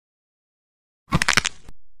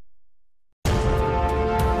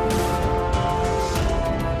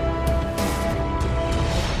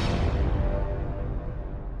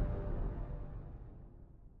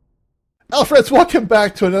friends, welcome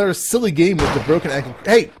back to another silly game with the Broken Ankle.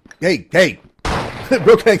 Hey!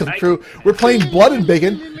 Broken Ankle crew. We're playing Blood and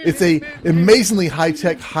Bacon. It's a amazingly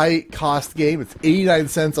high-tech, high-cost game. It's 89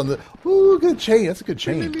 cents on the... Ooh, good chain. That's a good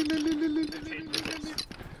chain.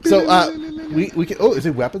 So, we can... Oh, is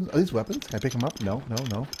it weapons? Are these weapons? Can I pick them up? No.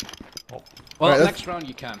 Well, right, next round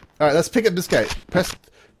you can. Alright, let's pick up this guy. Press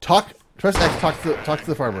X, talk to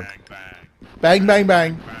the farmer. Bang, bang,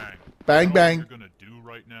 bang. Bang, bang. What you're gonna do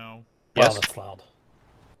right now? Yes. Wow, that's loud.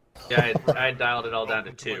 Yeah, I dialed it all down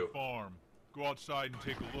to 2. Farm. Go outside and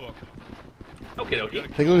take a look. Okay, okay.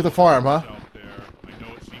 Take a look at the farm, huh? Out there. I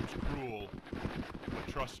know it seems cruel, but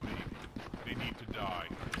trust me, they need to die.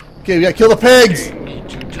 Okay, we gotta kill the pigs! Need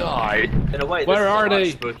to die. In a way, Where are this they?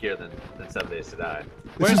 is a lot spookier than 7 Days to Die.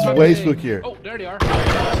 This is way spookier. Oh, there they are.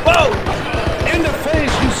 Whoa! In the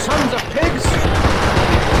face, you sons of pigs!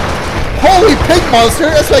 Holy pig monster!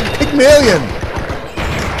 That's like Pygmalion!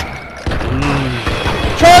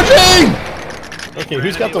 Charging! Okay,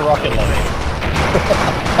 who's got the rocket launcher?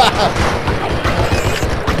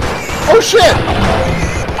 Oh shit!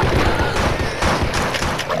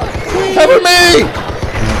 Cover me!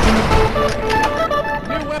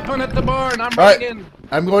 New weapon at the barn. I'm Alright, running in.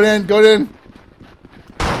 I'm going in.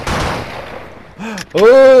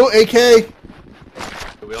 Oh, AK!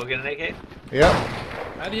 Did we all get an AK? Yep.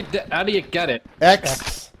 How do you get it?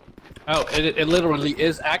 X. Oh, it literally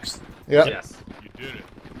is X. Yep. Yes. You did it.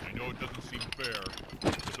 I know it doesn't seem fair,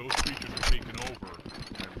 but those creatures are taking over,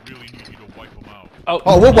 and I really need you to wipe them out.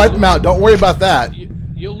 Oh, we'll wipe them out. Don't worry about that.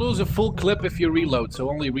 You'll lose a full clip if you reload, so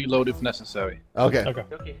only reload if necessary. Okay.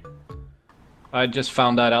 Okay. I just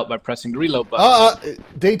found that out by pressing the reload button.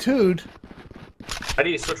 Day 2'd. How do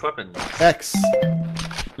you switch weapons? X.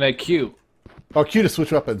 Like Q. Oh, Q to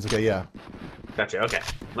switch weapons. Okay, yeah. Gotcha, okay.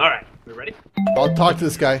 Alright, we ready? I'll talk to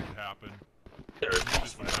this guy. What happened? There's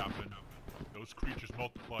This what happened. Those creatures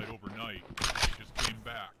multiplied overnight. They just came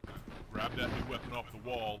back. Grab that new weapon off the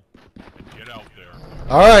wall and get out there.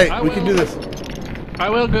 Alright, we can do this. I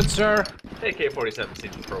will, good sir. AK-47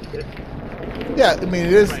 seems appropriate. Yeah, I mean,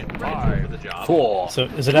 it is. Right for the job. 4. So,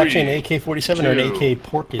 is it actually an AK-47 or an AK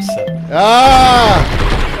Porky set? Ah!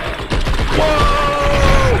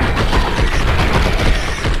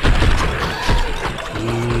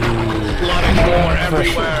 Blood and gore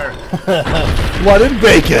everywhere. Blood and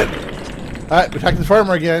bacon! Alright, attack the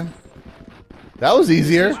farmer again. That was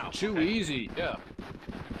easier. Too easy, yeah.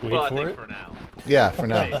 Wait Well, I for think it. for now. Yeah, for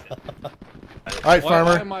now. Alright, Why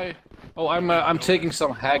farmer. am I... Oh, I'm taking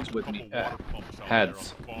some hags with me. Water pumps out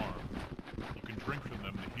Heads. there on the farm. You can drink from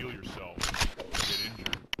them to heal yourself if you get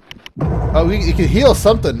injured. Oh, you can heal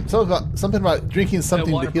something. Something about drinking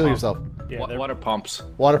something water to heal pump. yourself. Yeah, Water pumps.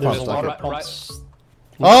 Water there's pumps. water Okay. pumps.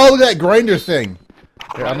 Oh, look at that grinder thing.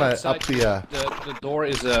 Here, I'm gonna outside up the. the door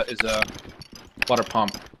is a water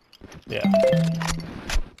pump. Yeah.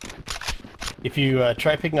 If you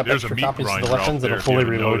try picking up There's a extra meat copies of grinder the weapons, out there it'll if fully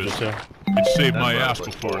you haven't reload you noticed. too. It saved my That's ass what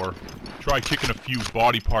I was looking before. Try kicking a few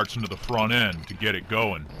body parts into the front end to get it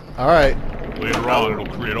going. Alright. Later on, it'll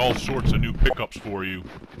create all sorts of new pickups for you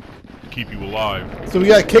to keep you alive. So we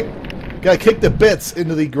gotta kick the bits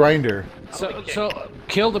into the grinder. So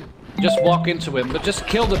kill the... Just walk into him, but just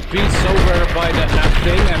kill the beast over by that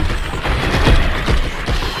thing and...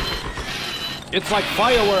 It's like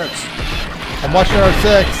fireworks! I'm watching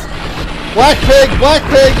R6. Black pig! Black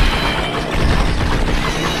pig!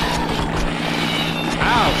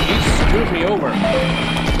 Ow! He screwed me over.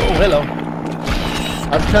 Oh, hello.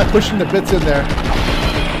 I'm kind of pushing the bits in there.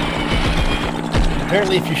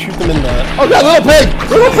 Apparently, if you shoot them in the... Oh god, little pig!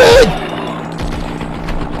 Little pig!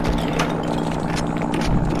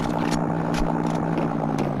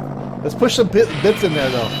 Let's push some bits in there,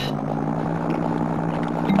 though.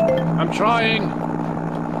 I'm trying!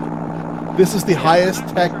 This is the highest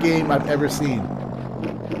tech game I've ever seen.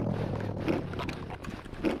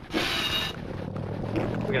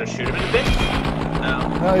 We're gonna shoot him in the bit? No.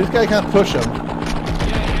 No, you just gotta kind of push him.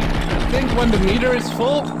 I think when the meter is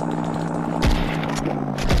full...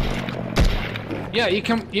 Yeah, you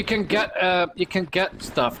can get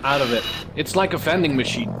stuff out of it. It's like a vending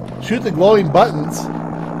machine. Shoot the glowing buttons.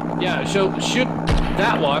 Yeah, so shoot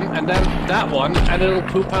that one and then that one, and it'll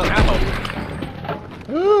poop out ammo.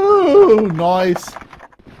 Ooh, nice.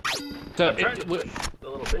 So Trying to push the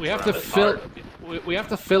little bits we have to around it fill hard. we have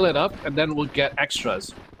to fill it up, and then we'll get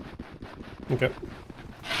extras. Okay.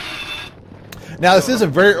 Now, this is a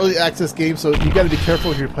very early access game, so you got to be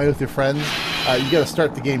careful if you're playing with your friends. You got to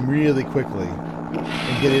start the game really quickly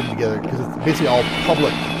and get in together because it's basically all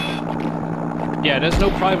public Yeah, there's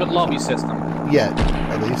no private lobby system. yet,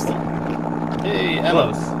 at least. Hey,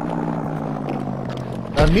 ammo.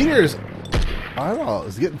 Meters I don't know.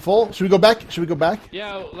 Is it getting full? Should we go back? Should we go back?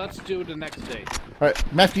 Yeah, let's do the next day. All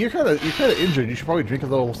right, Matthew, you're kind of injured. You should probably drink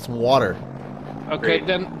some water. Okay,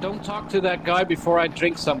 then don't talk to that guy before I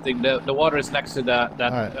drink something. The water is next to that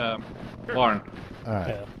Right. barn. All right.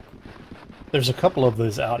 Yeah. There's a couple of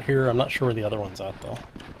those out here. I'm not sure where the other one's at, though.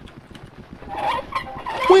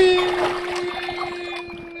 Whee!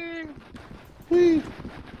 Whee!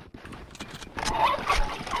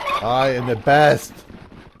 I am the best.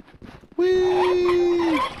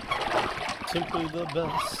 Whee! Simply the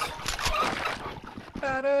best.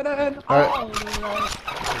 All right.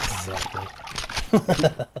 Exactly.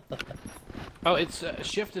 Oh, it's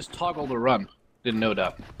shift is toggle to run. Didn't know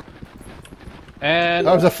that. And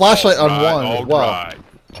That was a flashlight on Right, one as all well. right.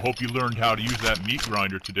 I hope you learned how to use that meat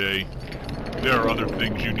grinder today. There are other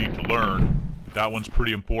things you need to learn, but that one's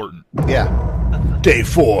pretty important. Yeah. Day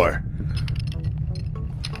 4.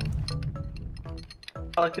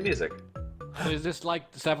 I like the music. so is this like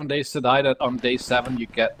 7 days to die that on day 7 you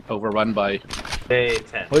get overrun by? Day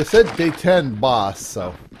 10. Well, it said day 10 boss,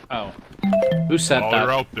 so. Oh, who said While that?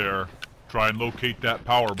 you're out there, try and locate that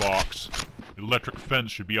power box. The electric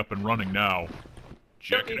fence should be up and running now.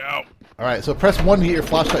 Check it out. All right, so press 1 to get your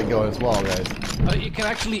flashlight going as well, guys. You can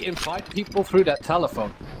actually invite people through that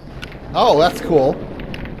telephone. Oh, that's cool.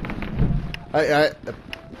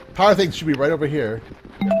 Power thing should be right over here.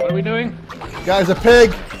 What are we doing? Guys, a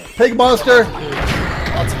pig! Pig monster!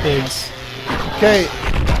 Lots of pigs. Okay.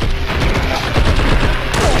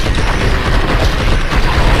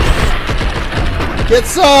 Get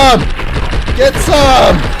some! Get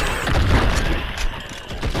some!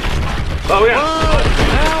 Oh, yeah. Help!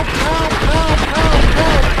 Help! Help! Help!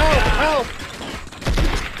 Help! Help! Help!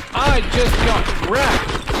 I just got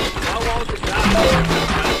wrecked. How long is that?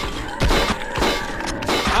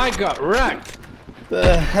 I got wrecked.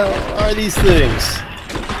 The hell are these things?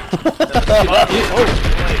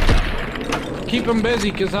 Keep them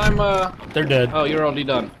busy, cause I'm They're dead. Oh, you're already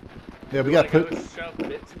done. Yeah, we Do got we put. go shove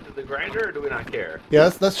bits into the grinder, or do we not care?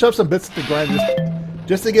 Yeah, let's shove some bits to the grind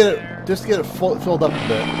just to get it filled up a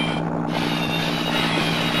bit.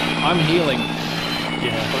 I'm healing.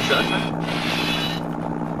 Yeah. Oh, shut up.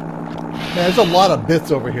 Man, there's a lot of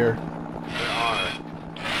bits over here. There are.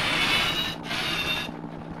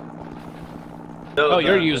 So Oh,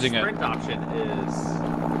 you're the using it. sprint option is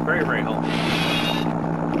very, very helpful.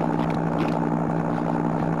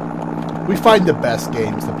 We find the best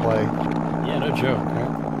games to play. Yeah, no joke. Huh?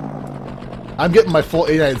 I'm getting my full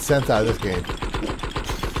 89 cents out of this game.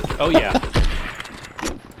 Oh yeah.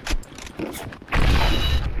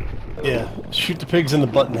 Yeah. Shoot the pigs in the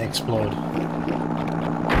butt and they explode.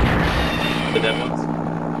 The dead ones.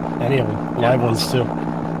 Any of them. Live ones, too.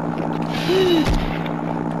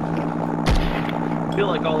 I feel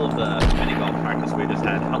like all of the mini golf practice we just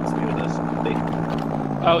had helps me with this.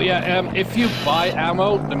 Oh yeah. If you buy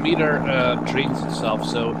ammo, the meter drains itself,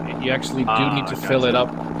 so you actually do need to fill it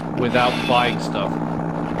up without buying stuff.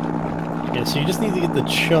 Yeah, so you just need to get the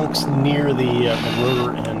chunks near the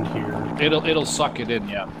rotor end here. It'll suck it in,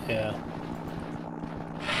 yeah. Yeah.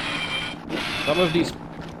 Some of these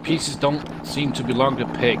pieces don't seem to belong to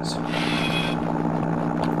pigs. Yeah,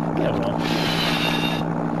 well.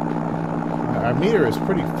 Our meter is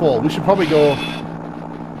pretty full. We should probably go.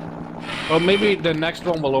 Well, maybe the next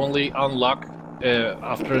one will only unlock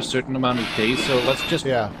after a certain amount of days, so let's just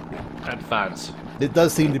Yeah, advance. it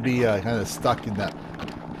does seem to be kind of stuck in that.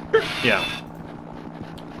 Yeah.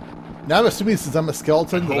 Now I'm assuming since I'm a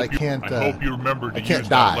skeleton that I hope you- can't. I hope you remembered to I can't use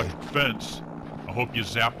die. that electric fence. I hope you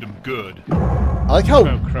zapped him good. I like how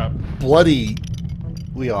Oh crap. bloody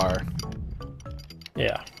we are.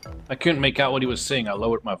 Yeah. I couldn't make out what he was saying. I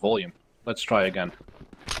lowered my volume. Let's try again.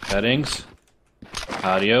 Settings.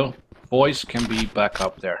 Audio. Voice can be back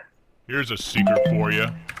up there. Here's a secret for you.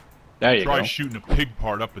 There you Try go. shooting a pig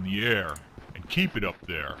part up in the air and keep it up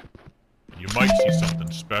there. You might see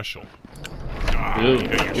something special. Dude,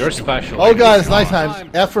 Yeah, you're stupid. special. Oh, guys, night Time. times.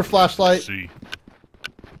 F for flashlight. See.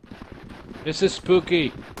 This is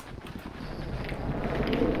spooky.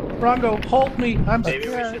 Rongo, hold me. I'm Maybe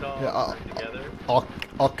we scared. should all Yeah, work together.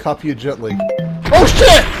 I'll cup you gently. Oh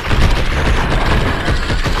shit!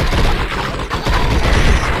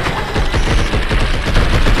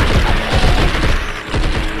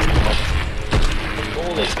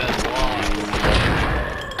 Holy that's long.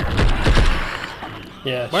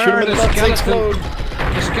 Yeah. Where shoot are 'em in the the butts, they explode.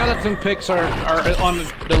 skeleton? The skeleton pigs are on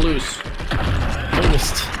the loose.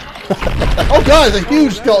 Noticed. Oh god, it's a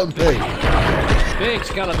huge skeleton pig. Big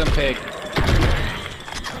skeleton pig.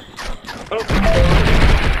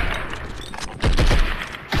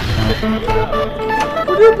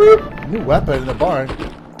 New weapon in the barn.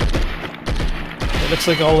 looks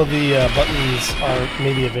like all of the buttons are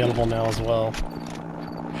maybe available now as well.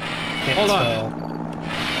 Can't Hold on. tell.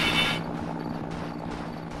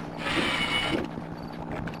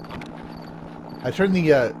 I turned the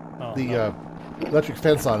no. electric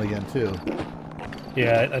fence on again too.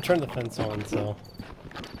 Yeah, I turned the fence on, so...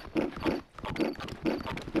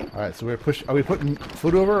 Alright, so are we putting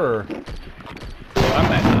food over, or? I'm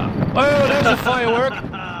back now. Oh, there's a firework!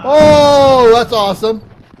 Oh, that's awesome!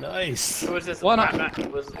 Nice! Who was this? One-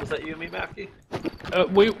 Was that you and me, Matthew?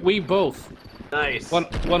 We both. Nice.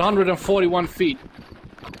 141 feet.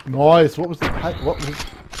 Nice. What was the height? What was?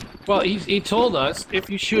 Well, he told us if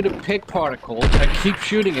you shoot a pig particle and keep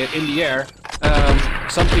shooting it in the air,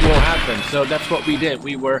 something will happen. So that's what we did.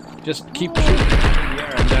 We were just keep shooting it in the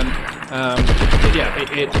air, and then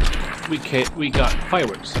we got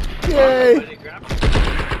fireworks. Yay! Buddy, grab it.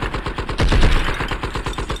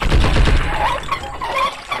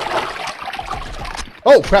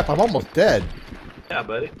 Oh crap! I'm almost dead. Yeah,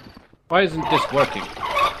 buddy. Why isn't this working?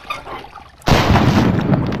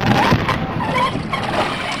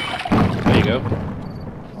 There you go.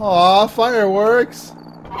 Aw, fireworks!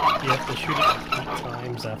 You have to shoot it 8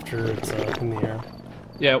 times after it's in the air.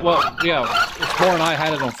 Yeah, well, yeah. Thor and I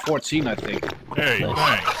had it on 14, I think. Hey, Nice.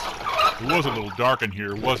 thanks. It was a little dark in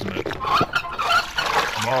here, wasn't it?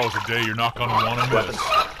 Tomorrow's a day you're not gonna want to miss.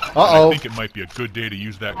 I Uh-oh. think it might be a good day to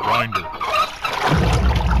use that grinder.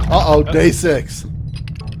 Uh-oh, day 6.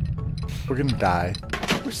 We're gonna die.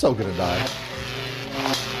 We're so gonna die.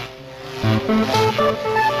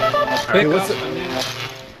 Pick what's up it? and then-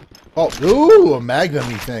 Oh, ooh, a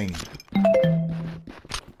magnum-y thing.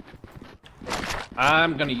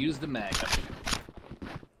 I'm gonna use the magnum.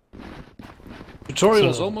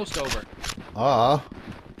 Tutorial's So- almost over.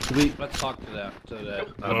 Let's talk to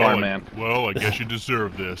the barman. Well, I guess you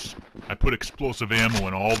deserve this. I put explosive ammo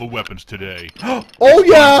in all the weapons today. Oh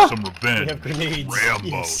yeah! Some We revenge, have grenades. Rambo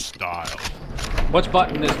Yes. style. What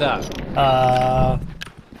button is that?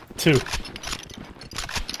 2.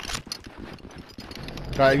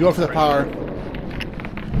 Alright, go for the power.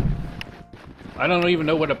 I don't even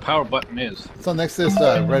know what a power button is. It's on next to this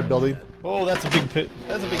red building. Oh, that's a big pit.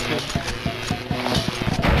 That's a big pit.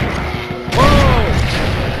 Whoa!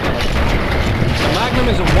 The magnum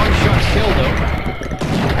is a one-shot kill, though.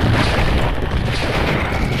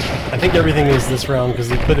 I think everything is this round because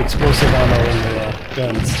they put explosive ammo in the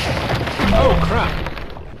guns. Oh crap!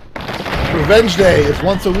 Revenge Day is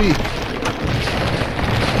once a week.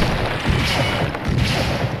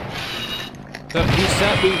 So he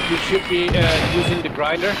said we should be using the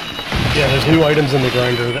grinder. Yeah, there's new items in the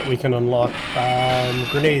grinder that we can unlock.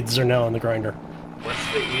 Grenades are now in the grinder. What's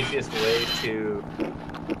the easiest way to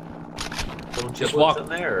little Just giblets walk- in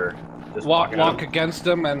there? Or just Walk out? against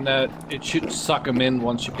them, and it should suck them in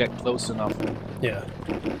once you get close enough. Yeah.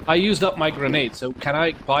 I used up my grenade, so can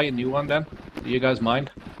I buy a new one then? Do you guys mind?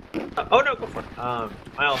 Oh no, go for it. I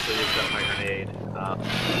also used up my grenade.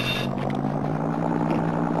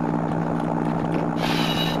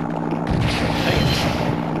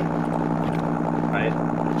 Right.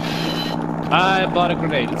 I bought a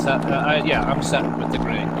grenade. It's yeah, I'm set with the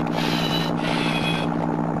grenade.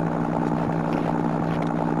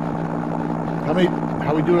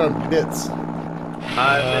 How we doing on bits?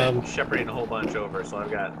 I've been shepherding a whole bunch over, so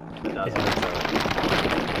I've got a dozen or so.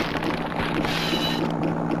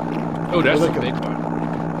 Oh, that's Look a at- big one.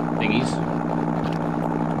 Thingies.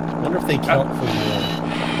 I wonder if they count for more.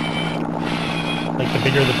 Like, the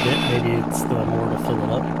bigger the bit, maybe it's the more to fill it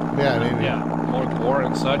up. Yeah, maybe. Yeah, more gore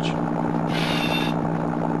and such.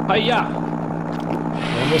 Hiya!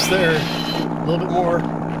 Almost there. A little bit more.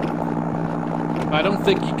 I don't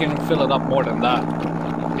think you can fill it up more than that.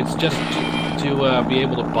 It's just to be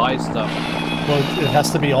able to buy stuff. Well, it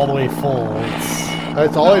has to be all the way full.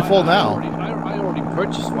 It's all the way full now. I already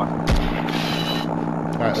purchased one.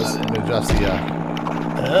 Alright, let me adjust the,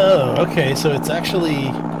 Oh, okay, so it's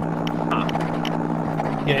actually...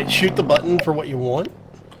 Yeah, shoot the button for what you want,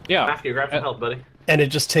 Yeah. Matthew, grab some help, buddy. and it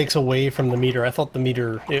just takes away from the meter. I thought the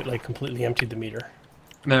meter, it like completely emptied the meter.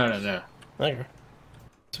 No. Okay.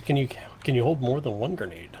 So can you hold more than one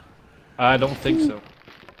grenade? I don't think so.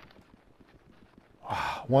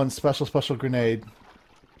 one special grenade.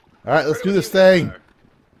 Alright, let's do this thing.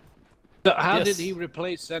 So how Yes. did he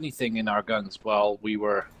replace anything in our guns while we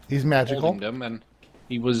were He's magical. holding them, and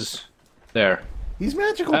he was there? He's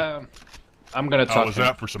magical. I'm gonna How talk was to him.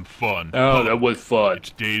 that for some fun? Oh, that was fun.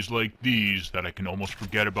 It's days like these that I can almost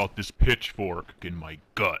forget about this pitchfork in my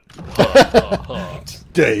gut.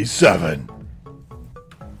 Day 7.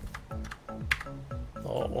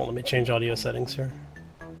 Oh, well, let me change audio settings here.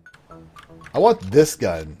 I want this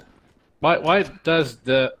gun. Why does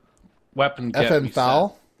the weapon get FN reset?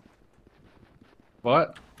 foul?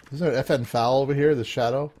 What? Isn't there an FN foul over here, the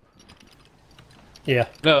shadow? Yeah.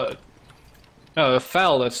 No, a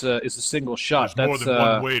foul is a single shot. There's more That's than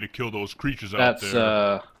one way to kill those creatures out that's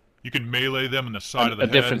there. You can melee them in the side of the a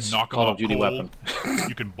head, different knock them Call out of Duty cold. weapon.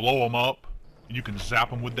 You can blow them up, and you can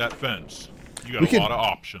zap them with that fence. You got a lot of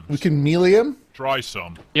options. We can melee him? Try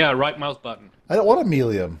some. Yeah, right mouse button. I don't want to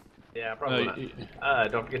melee him. Yeah, probably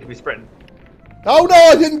not. Don't forget to be sprinting. Oh no,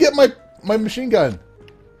 I didn't get my machine gun.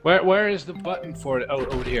 Where is the button for it? Oh,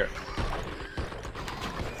 over here.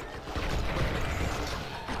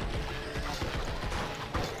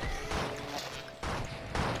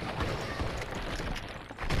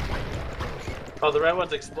 Oh, the red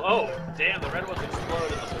one's explode. Oh, damn, the red one's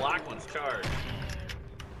explode and the black one's charged.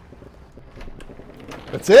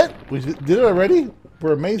 That's it? We did it already?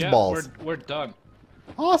 We're amaze balls. We're done.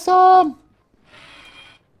 Awesome!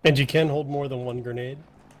 And you can hold more than one grenade.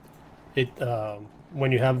 It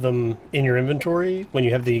when you have them in your inventory, when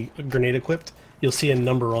you have the grenade equipped, you'll see a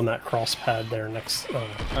number on that cross pad there next.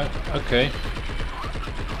 Okay.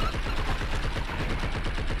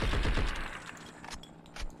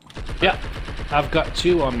 Yeah, I've got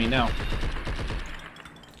 2 on me now.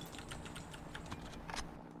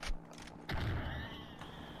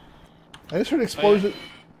 I just heard explosion.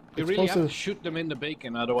 You really have to shoot them in the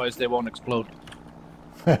bacon, otherwise they won't explode.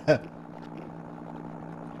 Alright,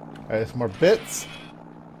 some more bits.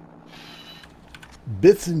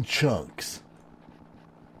 Bits and chunks.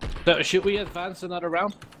 So, should we advance another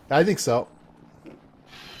round? I think so.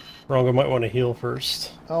 Rongo might want to heal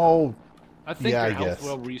first. Oh, I think yeah, your I health guess.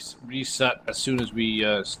 will reset as soon as we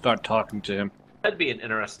start talking to him. That'd be an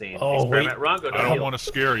interesting Oh, experiment. Rongo, I don't want to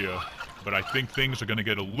scare you, but I think things are going to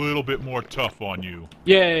get a little bit more tough on you.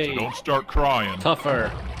 Yay! So don't start crying.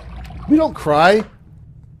 Tougher. we don't cry.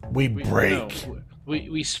 We break. No,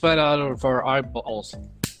 we sweat out of our eyeballs.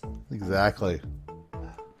 Exactly.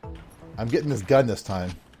 I'm getting this gun this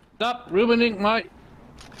time. Stop ruining my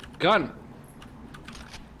gun.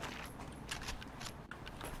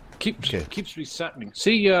 Keeps resetting.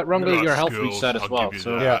 See, Rongo, your health Skills, reset as I'll well. give you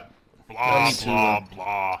So that. Blah, need to, blah,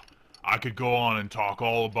 blah. I could go on and talk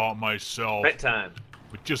all about myself, Right time.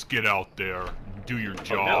 but just get out there and do your Oh,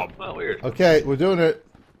 job. no. Oh, weird. Okay, we're doing it.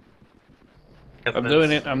 I'm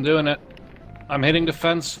doing it. I'm doing it. I'm hitting the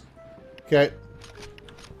fence. Okay.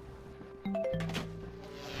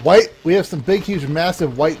 White, we have some big, huge,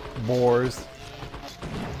 massive white boars.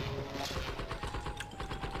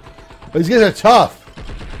 But these guys are tough.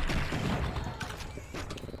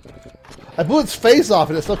 I blew its face off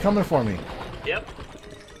and it's still coming for me. Yep.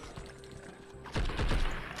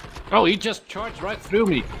 Oh, he just charged right through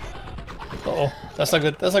me. Uh-oh, that's not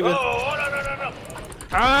good. That's not good. Oh, no.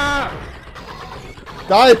 Ah!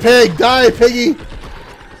 Die, pig! Die, piggy!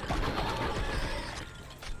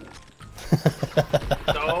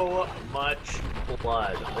 So much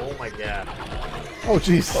blood. Oh my god. Oh,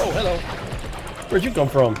 jeez. Oh, hello. Where'd you come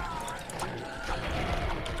from?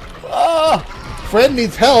 Ah! Friend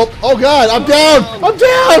needs help. Oh, God, I'm down! I'm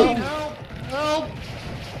down! Help!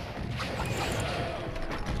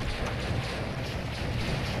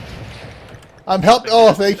 I'm helped.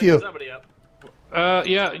 Oh, thank you. Somebody up.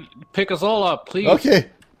 Yeah, pick us all up, please. Okay.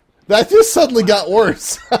 That just suddenly got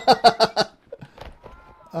worse.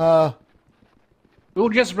 We'll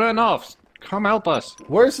just run off. Come help us.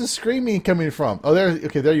 Where's the screaming coming from? Oh, there.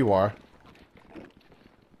 Okay, there you are.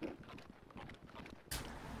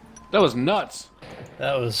 That was nuts.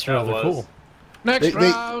 That was That rather was. cool. Next They-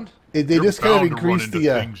 round. They You're just kind of bound to run increased into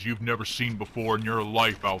the. things you've never seen before in your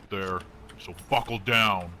life out there. So buckle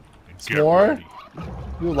down and get S'more? ready.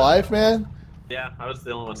 You alive, man? Yeah, I was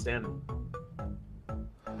the only one standing.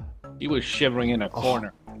 He was shivering in a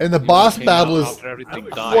corner. And the He boss came battle out is after everything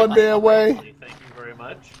was died. one day away. Thank you very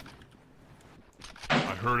much. I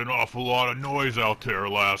heard an awful lot of noise out there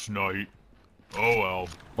last night. Oh well,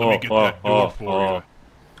 let me get that door for you.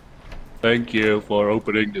 Thank you for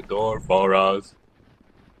opening the door for us.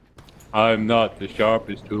 I'm not the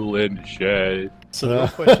sharpest tool in the shed. So the real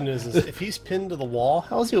question is if he's pinned to the wall,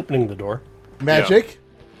 how is he opening the door? Magic.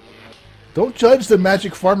 Don't judge the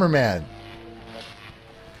Magic Farmer Man.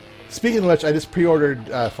 Speaking of which, I just pre-ordered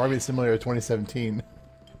Farming Simulator 2017.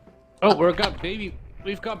 Oh, we've got baby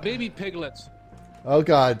piglets. Oh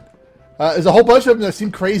God, there's a whole bunch of them that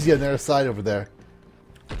seem crazy on their side over there.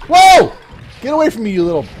 Whoa! Get away from me, you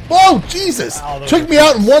little... Whoa, Jesus! Ow, those Took are me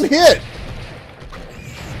out in one hit.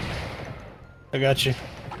 I got you.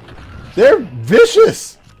 They're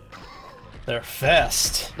vicious. They're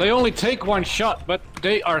fast. They only take one shot, but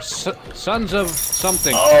they are sons of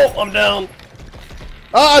something. Oh, I'm down.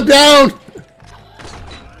 Ah, I'm down!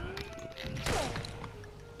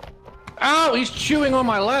 Ow! He's chewing on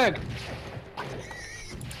my leg.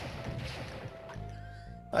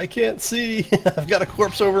 I can't see. I've got a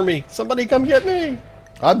corpse over me. Somebody come get me.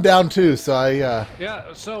 I'm down too, so I,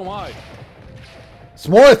 Yeah, so am I.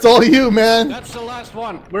 S'more, it's all you, man! That's the last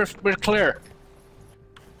one. We're clear.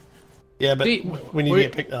 Yeah, but Pete, we need to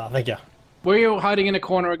get picked. Oh, thank you. Were you hiding in a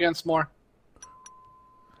corner again, S'more?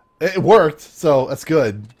 It worked, so that's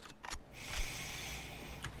good.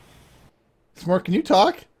 S'more, can you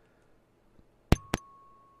talk?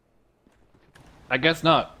 I guess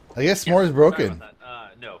not. I guess S'more is broken. Sorry about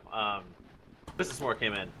that. No. Mrs. Moore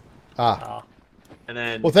came in, Ah. and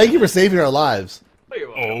then. Well, thank you for saving our lives. Oh, you're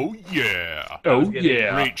welcome. Oh yeah. Oh, getting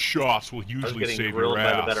yeah. Great shots will I was usually getting save grilled your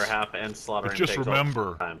by the ass. better half and slaughtering But just pigs all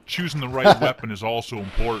remember, the time. choosing the right weapon is also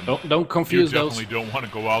important. Don't You confuse those. definitely don't want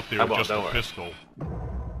to go out there I with won't, just don't a worry. pistol.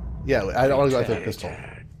 Yeah, I don't want to go after a pistol.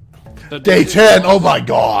 The Day 10, oh my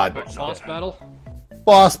god! boss battle.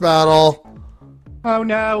 Boss battle! Oh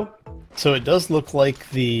no. So it does look like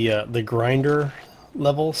the grinder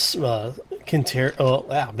levels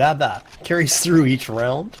carries through each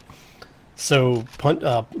round. So punt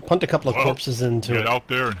a couple of Well, corpses into Get it out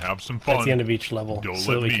there and have some at fun. the end of each level, Don't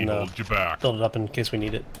so that let we me can hold you back. build it up in case we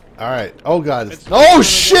need it. Alright. Oh god. Oh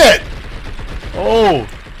shit! Oh,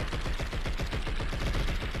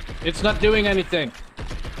 It's not doing anything.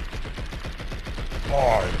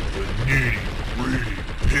 I'm the needy, greedy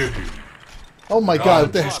piggy. Oh my god,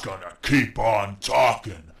 what the, just gonna keep on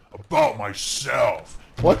talking about myself.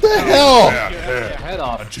 what the hell? Back Your head head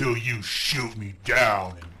off. until you shoot me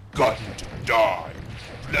down and gut me to die.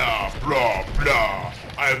 Blah, blah, blah.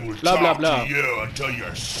 I will Blah, talk blah, blah. to you until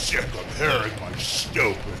you're sick of hearing my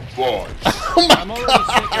stupid voice. I'm already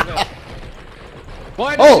sick of it.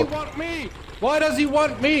 Why does he want me? Why does he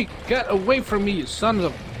want me? Get away from me, you sons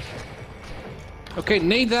of... Okay,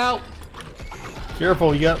 nades out.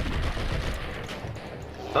 careful! You got.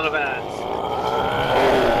 Son of ads.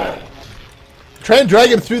 Try and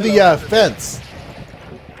drag him through the fence.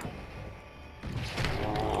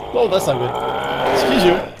 Oh, that's not good. Excuse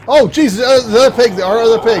you. Oh Jesus, the other pigs, there are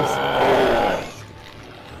other pigs.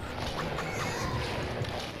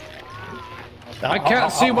 I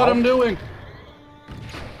can't see what I'm doing.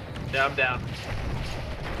 Yeah, I'm down.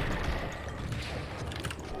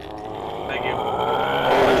 Thank you.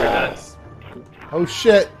 Punch your nuts. Oh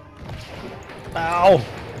shit. Ow!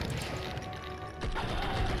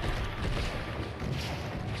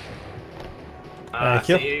 Thank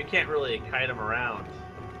So you. you can't really kite him around.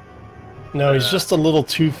 No, he's just a little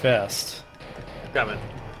too fast. Coming.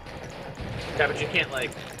 Yeah, but you can't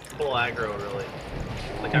like pull aggro really.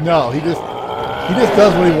 Like I'm No, he just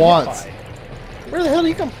does what he wants. Where the hell do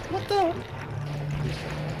you come? What the?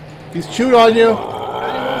 He's chewed on you.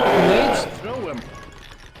 Nades, throw him.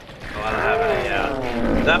 Oh, I don't have any.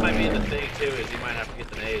 Yeah, that might be the thing too. Is you might have to get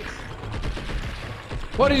the nades.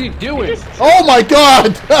 What is he doing? Oh my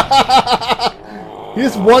god! He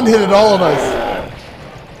just one-hitted all of us.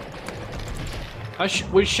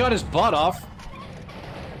 We shot his butt off.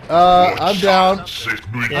 I'm down.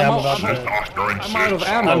 Yeah, I'm about I'm to. I'm out of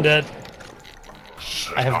ammo. I'm dead.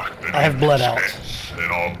 I have bled out.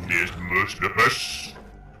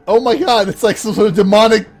 Oh my god, it's like some sort of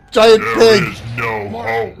demonic giant pig. no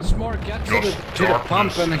S'more, get to the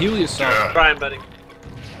pump and heal yourself. Trying, buddy.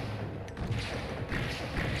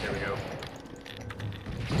 There we go.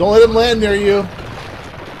 Don't let him land near you.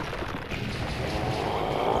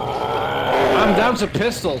 I'm down to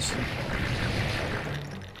pistols.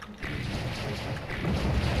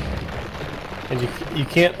 And you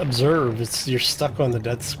can't observe. You're stuck on the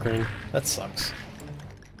death screen. That sucks.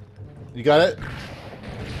 You got it?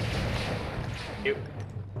 You.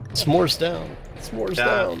 S'more's down. S'more's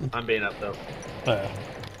down. I'm being up though.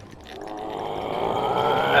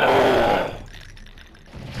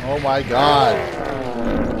 Oh my god.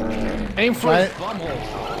 Aim for Try his it. bumhole.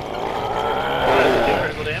 Do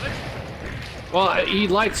critical damage? Well, he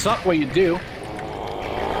lights up when you do.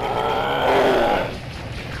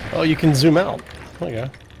 Oh, you can zoom out. Okay.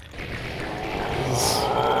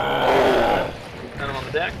 Got him on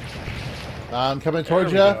the deck. I'm coming There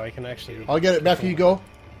towards we you. go. I can actually. I'll get it. Matthew, you go.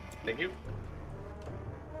 Thank you.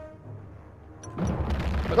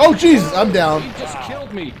 Oh Jesus, I'm down. He just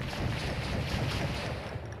killed me.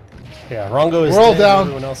 Yeah, Rongo is We're all dead, down.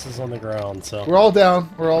 Everyone else is on the ground. So. We're all down.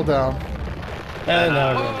 We're all down. And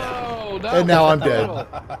Oh, that And now was I'm dead. brutal.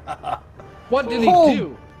 What did Oh. he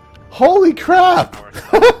do? Holy crap!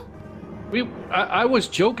 I was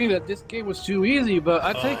joking that this game was too easy, but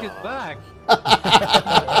I take it back.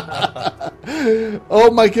 Oh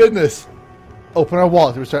my goodness. open our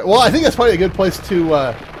wallet to restart. Well, I think that's probably a good place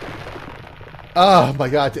to. Oh my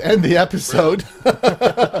god! To end the episode.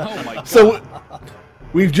 Oh my god. So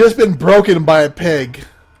we've just been broken by a pig.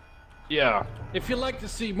 Yeah. If you'd like to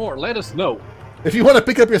see more, let us know. If you want to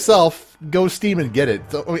pick it up yourself, go Steam and get it.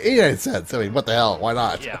 So, I mean, 89 cents. I mean, what the hell? Why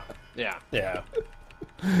not? Yeah. Yeah. Yeah.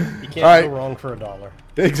 You can't All right. go wrong for $1.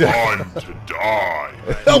 Exactly. Time to die.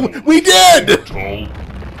 Oh, we did! Told.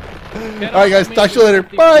 Get All right, off guys. me, Talk to you later.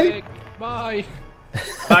 filthy Bye. pig. Bye.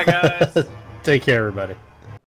 Bye, guys. Take care, everybody.